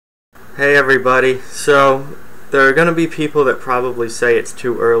Hey everybody, so there are going to be people that probably say it's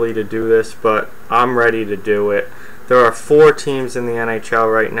too early to do this, but I'm ready to do it. There are 4 teams in the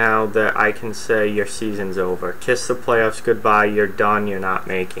NHL right now that I can say your season's over. Kiss the playoffs goodbye, you're done, you're not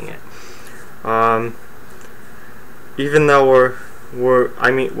making it. Even though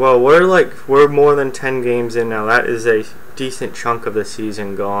we're more than 10 games in now. That is a decent chunk of the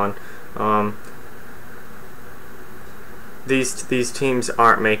season gone. These teams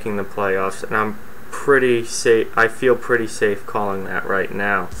aren't making the playoffs, and I'm pretty safe. I feel pretty safe calling that right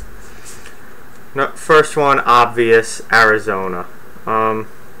now. First one, obvious, Arizona.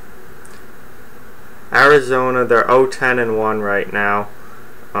 Arizona, they're 0-10-1 right now.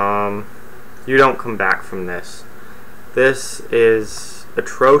 You don't come back from this. This is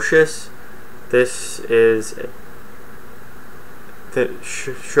atrocious. This is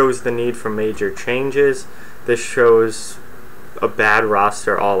shows the need for major changes. This shows a bad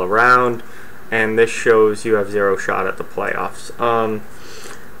roster all around, and this shows you have 0 shot at the playoffs.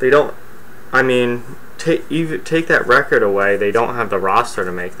 Take that record away, they don't have the roster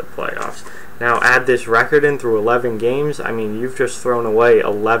to make the playoffs. Now add this record in through 11 games. I mean, you've just thrown away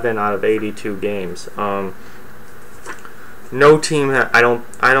 11 out of 82 games. No team,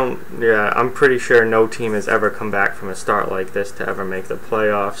 I'm pretty sure no team has ever come back from a start like this to ever make the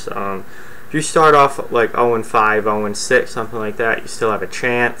playoffs. If you start off like 0-5, 0-6, something like that, you still have a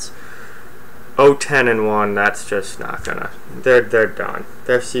chance. 0-10-1, that's just not gonna. They're done.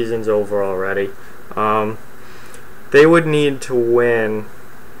 Their season's over already. They would need to win.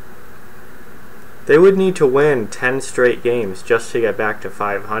 They would need to win 10 straight games just to get back to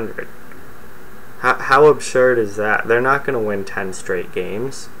 500. How absurd is that? They're not going to win 10 straight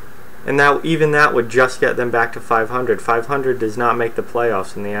games. And even that would just get them back to 500. 500 does not make the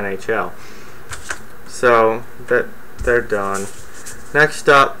playoffs in the NHL. So, they're done. Next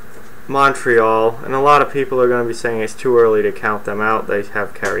up, Montreal. And a lot of people are going to be saying it's too early to count them out. They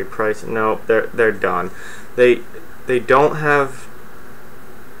have Carey Price. No, they're done. They don't have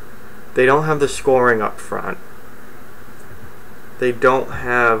the scoring up front. They don't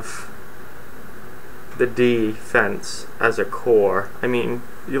have the defense as a core. I mean,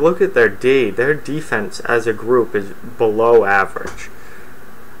 you look at their defense as a group is below average.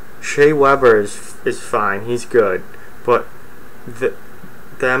 Shea Weber is fine, he's good, but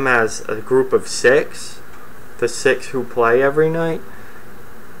them as a group of 6, the 6 who play every night,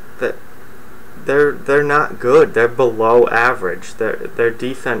 they're not good. They're below average. Their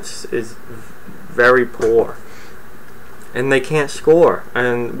defense is very poor, and they can't score.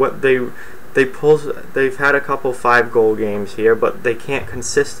 And what they've had a couple 5-goal games here, but they can't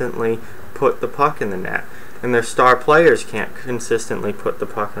consistently put the puck in the net. And their star players can't consistently put the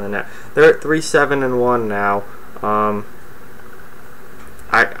puck in the net. They're at 3-7-1 now.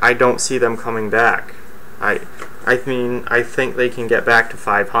 I don't see them coming back. I think they can get back to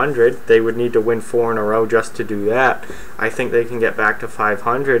 500. They would need to win 4 in a row just to do that. I think they can get back to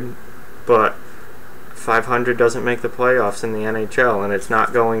 500, but 500 doesn't make the playoffs in the NHL, and it's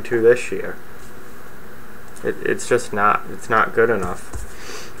not going to this year. It's just not. It's not good enough.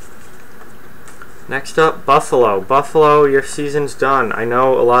 Next up, Buffalo. Buffalo, your season's done. I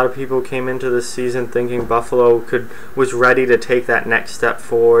know a lot of people came into this season thinking Buffalo was ready to take that next step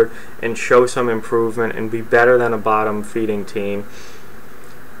forward and show some improvement and be better than a bottom-feeding team.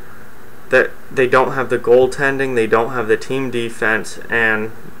 That they don't have the goaltending, they don't have the team defense,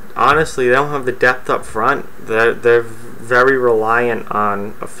 and honestly, they don't have the depth up front. They're very reliant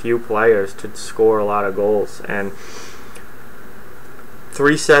on a few players to score a lot of goals. And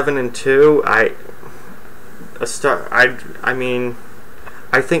 3-7-2, I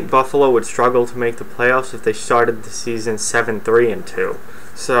think Buffalo would struggle to make the playoffs if they started the season 7-3-2.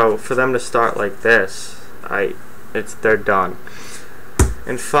 So for them to start like this, they're done.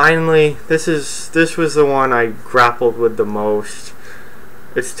 And finally, this was the one I grappled with the most.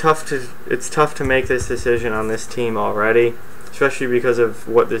 It's tough to make this decision on this team already, especially because of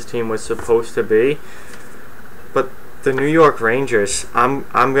what this team was supposed to be. But the New York Rangers, I'm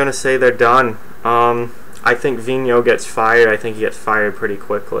gonna say they're done. I think Vigneault gets fired. I think he gets fired pretty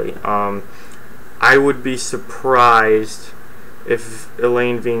quickly. I would be surprised if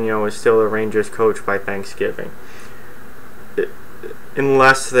Alain Vigneault is still the Rangers coach by Thanksgiving.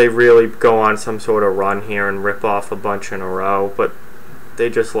 Unless they really go on some sort of run here and rip off a bunch in a row. But they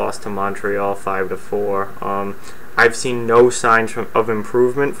just lost to Montreal 5-4. I've seen no signs of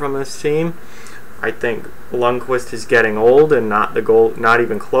improvement from this team. I think Lundqvist is getting old and not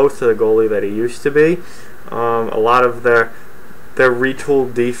even close to the goalie that he used to be. A lot of their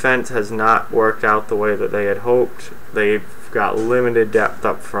retooled defense has not worked out the way that they had hoped. They've got limited depth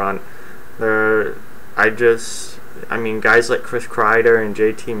up front. I mean, guys like Chris Kreider and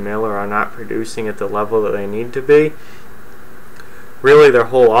JT Miller are not producing at the level that they need to be. Really, their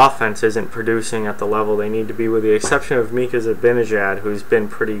whole offense isn't producing at the level they need to be, with the exception of Mika Zibanejad, who's been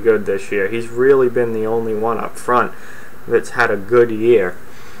pretty good this year. He's really been the only one up front that's had a good year.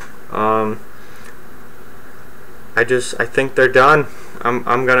 I think they're done.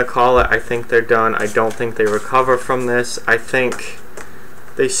 I'm gonna call it. I think they're done. I don't think they recover from this. I think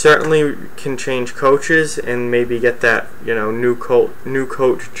they certainly can change coaches and maybe get that, new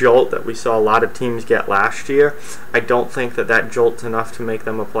coach jolt that we saw a lot of teams get last year. I don't think that jolt's enough to make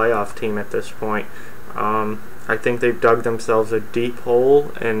them a playoff team at this point. I think they've dug themselves a deep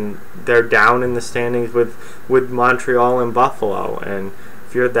hole, and they're down in the standings with Montreal and Buffalo. And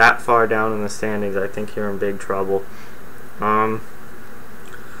if you're that far down in the standings, I think you're in big trouble.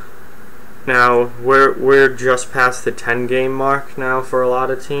 Now we're just past the 10-game mark now for a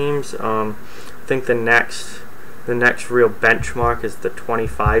lot of teams. I think the next real benchmark is the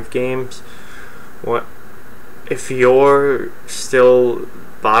 25 games. If you're still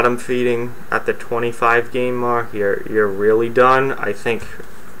bottom feeding at the 25-game mark, you're really done. I think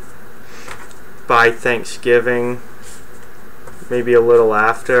by Thanksgiving, maybe a little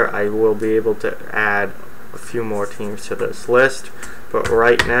after, I will be able to add a few more teams to this list. But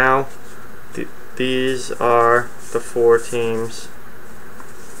right now, these are the 4 teams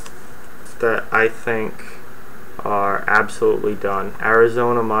that I think are absolutely done: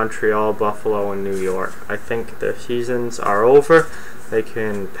 Arizona, Montreal, Buffalo, and New York. I think their seasons are over. They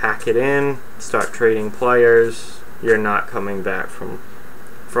can pack it in, start trading players. You're not coming back from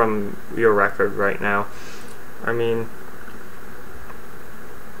your record right now. I mean,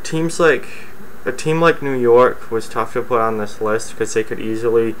 a team like New York was tough to put on this list because they could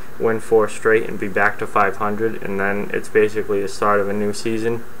easily win 4 straight and be back to 500, and then it's basically the start of a new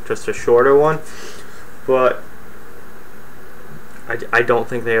season, just a shorter one. But I don't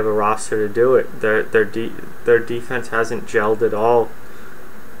think they have a roster to do it. Their defense hasn't gelled at all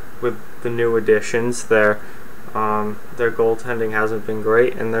with the new additions. Their goaltending hasn't been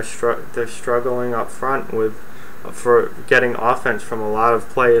great, and they're struggling up front for getting offense from a lot of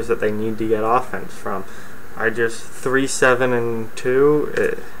players that they need to get offense from.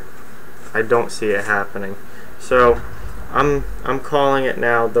 3-7-2. I don't see it happening. So I'm calling it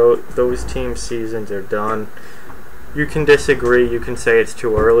now. Those team seasons are done. You can disagree. You can say it's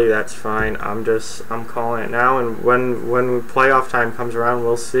too early. That's fine. I'm calling it now. And when playoff time comes around,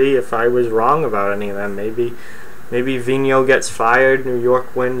 we'll see if I was wrong about any of them. Maybe Vigneault gets fired. New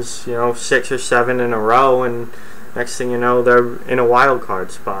York wins 6 or 7 in a row, and next thing you know, they're in a wild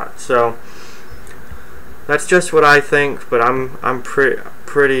card spot. So that's just what I think. But I'm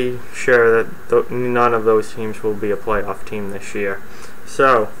pretty sure that none of those teams will be a playoff team this year.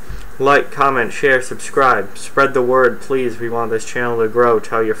 So, like, comment, share, subscribe. Spread the word, please. We want this channel to grow.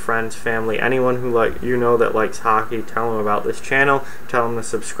 Tell your friends, family, anyone who that likes hockey. Tell them about this channel. Tell them to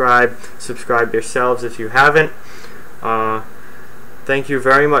subscribe. Subscribe yourselves if you haven't. Thank you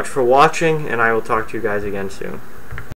very much for watching, and I will talk to you guys again soon.